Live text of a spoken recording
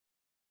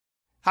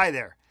Hi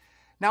there.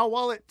 Now,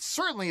 while it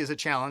certainly is a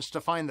challenge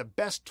to find the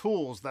best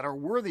tools that are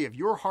worthy of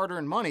your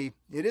hard-earned money,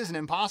 it isn't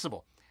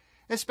impossible,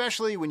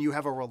 especially when you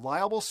have a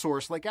reliable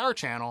source like our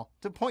channel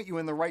to point you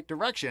in the right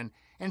direction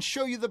and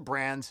show you the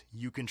brands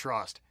you can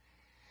trust.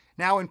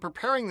 Now, in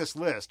preparing this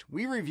list,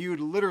 we reviewed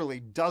literally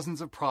dozens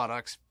of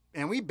products,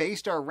 and we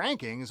based our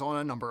rankings on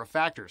a number of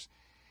factors,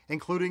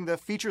 including the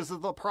features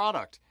of the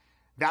product,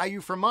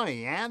 value for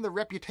money, and the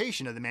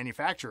reputation of the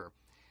manufacturer.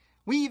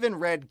 We even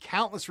read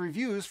countless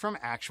reviews from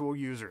actual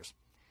users.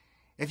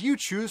 If you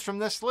choose from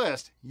this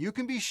list, you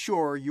can be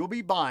sure you'll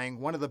be buying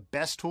one of the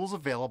best tools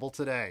available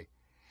today.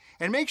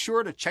 And make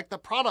sure to check the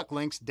product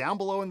links down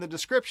below in the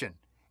description.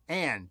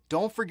 And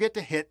don't forget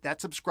to hit that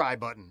subscribe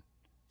button.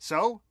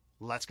 So,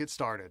 let's get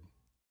started.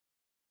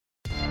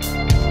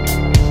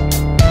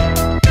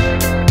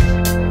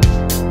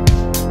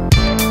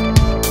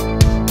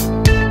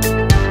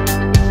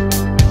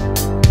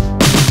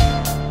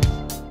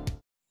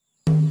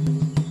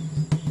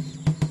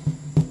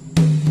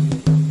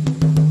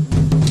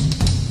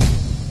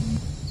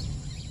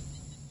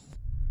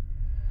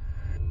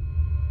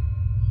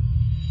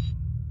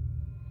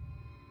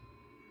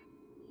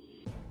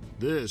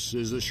 This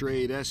is the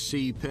Schrade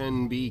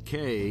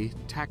SCPENBK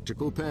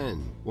Tactical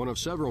Pen, one of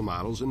several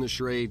models in the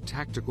Schrade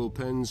Tactical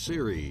Pen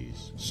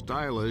series.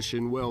 Stylish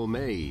and well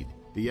made,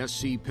 the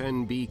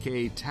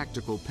SCPENBK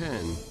Tactical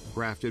Pen,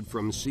 crafted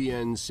from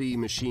CNC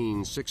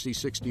machine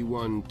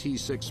 6061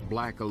 T6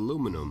 black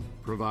aluminum,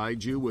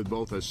 provides you with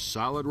both a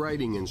solid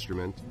writing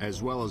instrument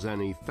as well as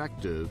an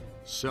effective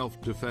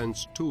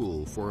self-defense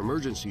tool for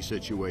emergency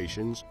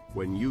situations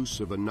when use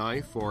of a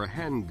knife or a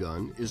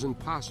handgun isn't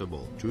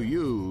possible. To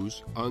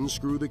use,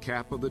 unscrew the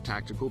cap of the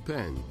tactical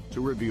pen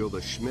to reveal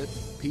the Schmidt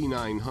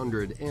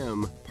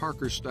P900M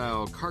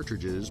Parker-style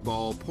cartridge's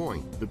ball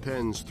point. The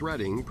pen's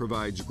threading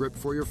provides grip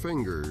for your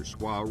fingers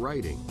while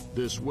writing.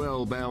 This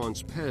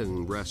well-balanced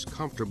pen rests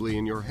comfortably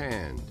in your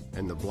hand,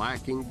 and the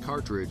black ink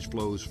cartridge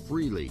flows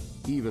freely,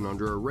 even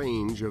under a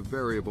range of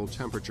variable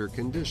temperature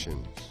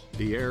conditions.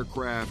 The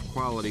aircraft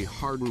quality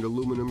hardened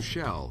aluminum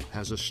shell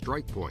has a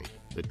strike point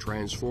that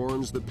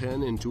transforms the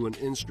pen into an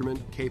instrument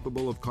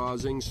capable of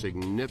causing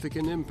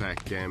significant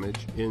impact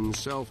damage in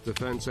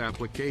self-defense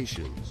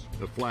applications.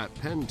 The flat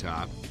pen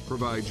top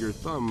provides your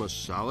thumb a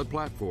solid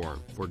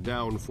platform for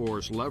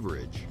downforce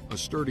leverage. A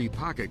sturdy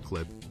pocket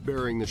clip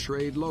bearing the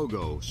Schrade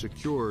logo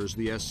secures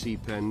the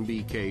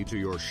SCPENBK to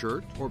your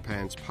shirt or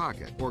pants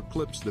pocket, or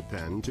clips the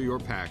pen to your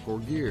pack or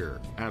gear.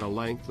 At a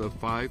length of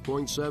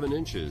 5.7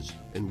 inches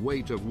and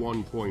weight of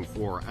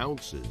 1.4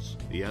 ounces,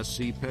 the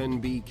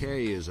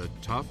SCPENBK is a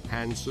tough,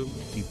 handsome,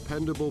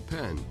 dependable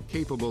pen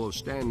capable of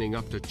standing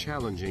up to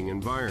challenging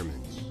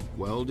environments.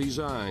 Well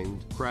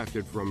designed,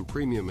 crafted from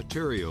premium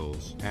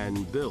materials,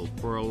 and built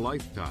for a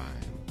lifetime.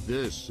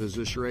 This is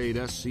the Schrade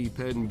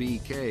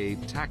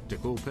SCPENBK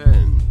Tactical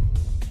Pen.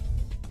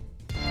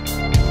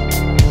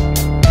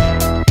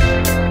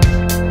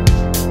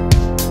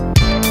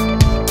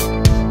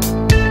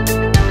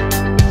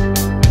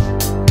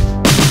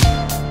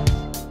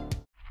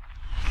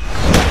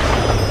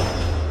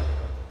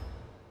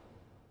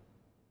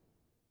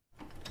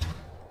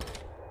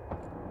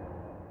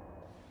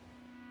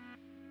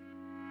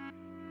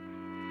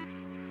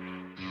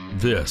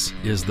 This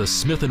is the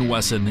Smith &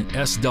 Wesson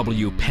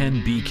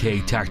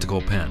SWPENBK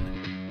Tactical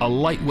Pen, a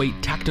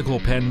lightweight tactical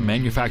pen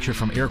manufactured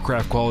from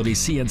aircraft-quality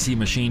CNC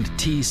machined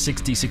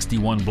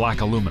T6061 black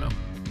aluminum.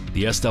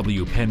 The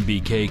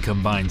SWPENBK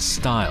combines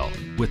style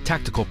with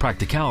tactical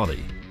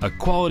practicality. A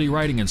quality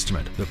writing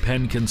instrument, the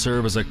pen can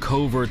serve as a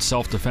covert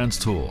self-defense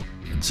tool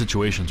in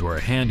situations where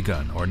a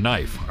handgun or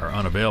knife are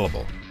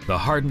unavailable. The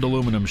hardened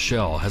aluminum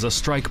shell has a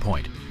strike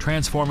point,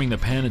 transforming the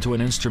pen into an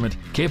instrument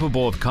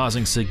capable of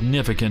causing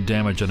significant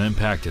damage on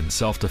impact in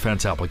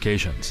self-defense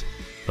applications.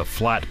 The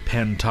flat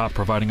pen top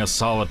providing a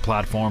solid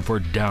platform for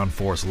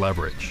downforce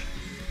leverage.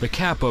 The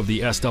cap of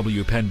the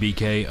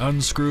SWPENBK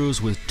unscrews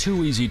with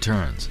 2 easy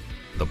turns.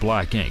 The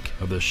black ink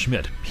of the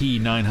Schmidt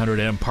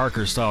P900M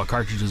Parker-style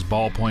cartridge's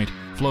ballpoint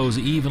flows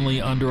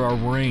evenly under a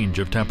range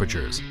of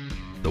temperatures.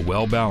 The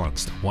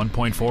well-balanced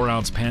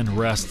 1.4-ounce pen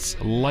rests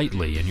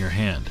lightly in your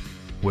hand,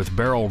 with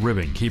barrel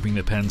ribbing keeping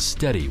the pen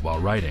steady while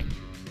writing.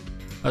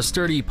 A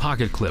sturdy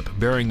pocket clip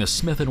bearing the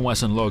Smith &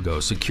 Wesson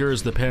logo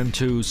secures the pen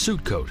to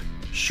suit coat,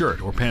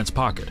 shirt or pants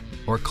pocket,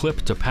 or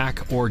clip to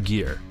pack or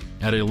gear.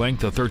 At a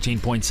length of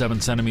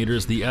 13.7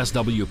 centimeters, the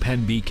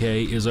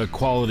SWPENBK is a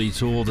quality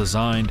tool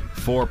designed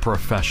for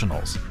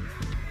professionals.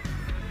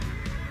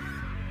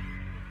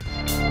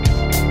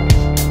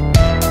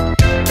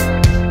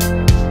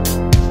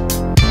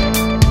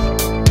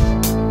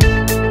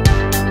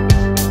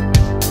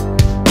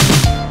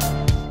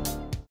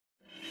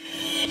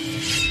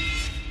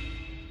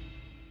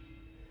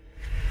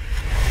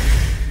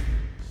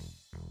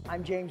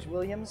 I'm James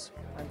Williams.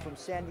 I'm from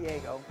San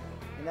Diego,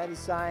 and I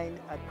designed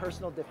a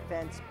personal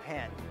defense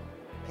pen.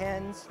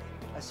 Pens,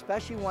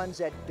 especially ones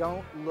that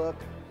don't look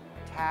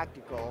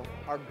tactical,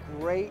 are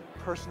great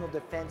personal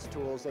defense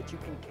tools that you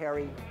can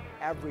carry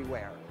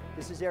everywhere.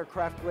 This is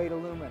aircraft grade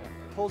aluminum.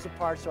 It pulls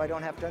apart so I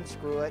don't have to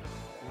unscrew it.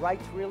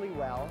 Writes really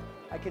well.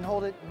 I can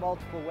hold it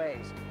multiple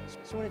ways.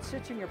 So when it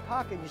sits in your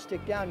pocket, you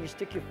stick down, you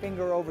stick your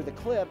finger over the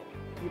clip,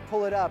 you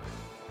pull it up,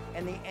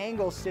 and the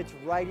angle sits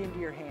right into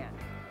your hand.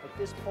 At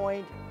this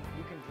point,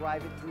 you can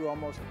drive it through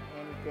almost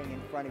anything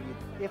in front of you.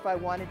 If I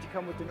wanted to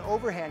come with an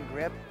overhand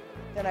grip,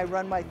 then I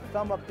run my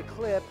thumb up the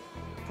clip,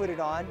 put it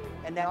on,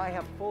 and now I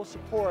have full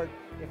support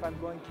if I'm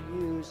going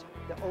to use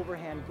the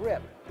overhand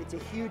grip. It's a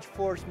huge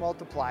force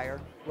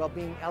multiplier while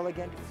being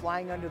elegant,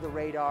 flying under the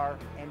radar,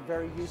 and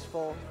very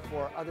useful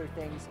for other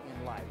things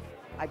in life.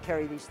 I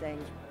carry these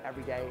things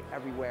every day,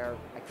 everywhere.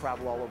 I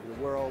travel all over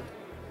the world.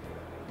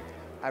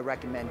 I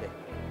recommend it.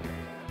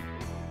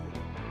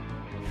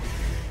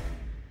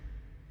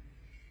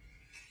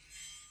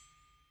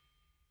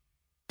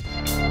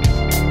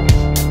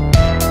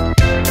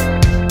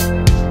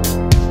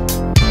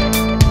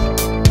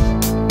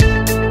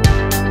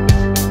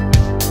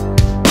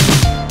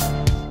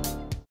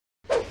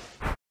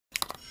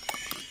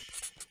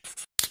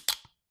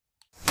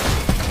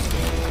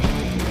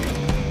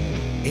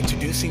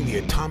 Introducing the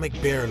Atomic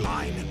Bear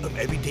line of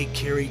everyday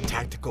carry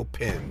tactical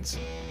pens,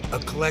 a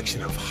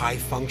collection of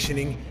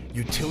high-functioning,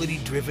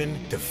 utility-driven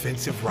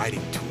defensive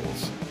writing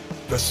tools.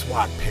 The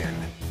SWAT pen,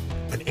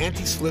 an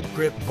anti-slip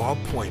grip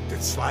ballpoint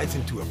that slides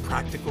into a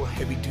practical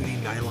heavy-duty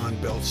nylon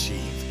belt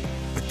sheath.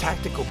 A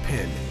tactical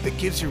pen that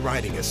gives your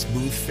writing a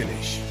smooth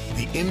finish.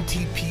 The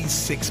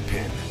MTP6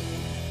 pen,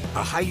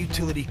 a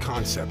high-utility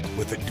concept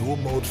with a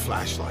dual-mode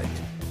flashlight.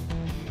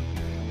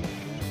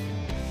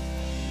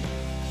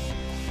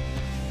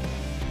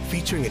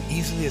 Featuring an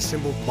easily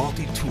assembled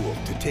multi-tool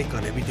to take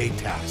on everyday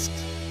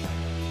tasks.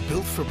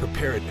 Built for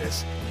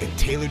preparedness and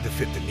tailored to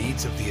fit the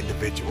needs of the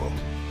individual.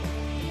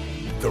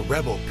 The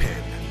Rebel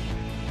Pen,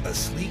 a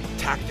sleek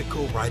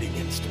tactical writing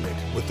instrument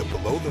with a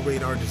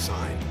below-the-radar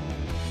design.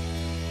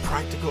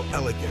 Practical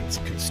elegance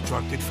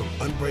constructed from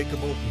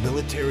unbreakable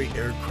military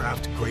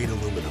aircraft grade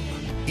aluminum.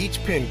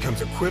 Each pen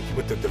comes equipped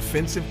with a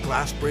defensive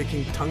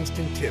glass-breaking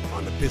tungsten tip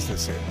on the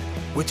business end,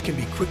 which can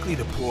be quickly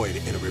deployed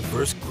in a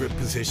reverse grip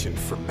position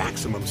for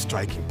maximum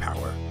striking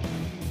power.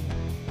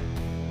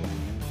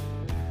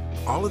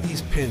 All of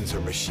these pens are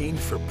machined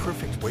for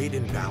perfect weight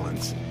and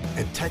balance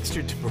and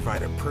textured to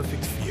provide a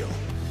perfect feel.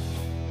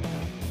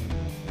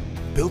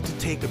 Built to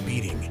take a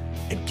beating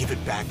and give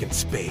it back in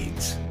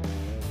spades.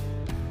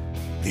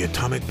 The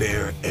Atomic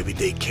Bear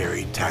Everyday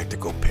Carry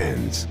Tactical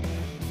Pens.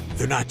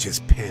 They're not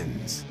just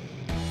pens,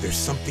 there's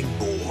something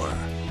more.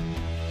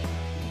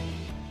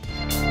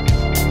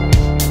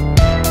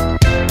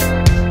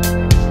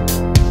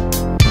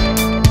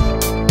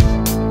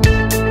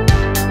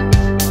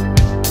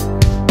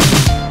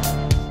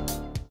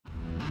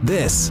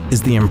 This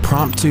is the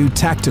Impromptu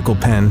Tactical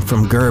Pen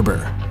from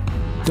Gerber.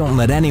 Don't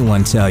let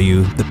anyone tell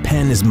you the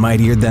pen is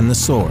mightier than the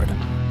sword,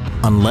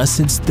 unless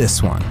it's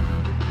this one.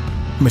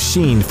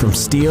 Machined from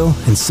steel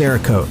and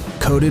CRKT,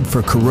 coated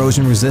for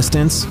corrosion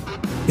resistance,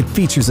 it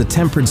features a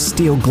tempered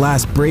steel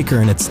glass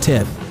breaker in its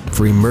tip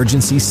for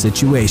emergency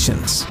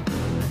situations.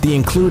 The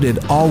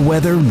included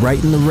all-weather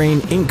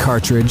Write-in-the-Rain ink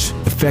cartridge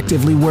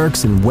effectively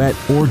works in wet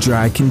or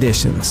dry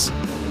conditions.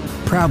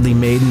 Proudly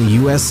made in the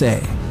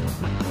USA.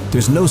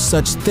 There's no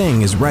such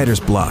thing as writer's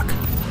block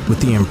with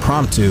the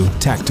Impromptu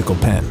Tactical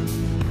Pen.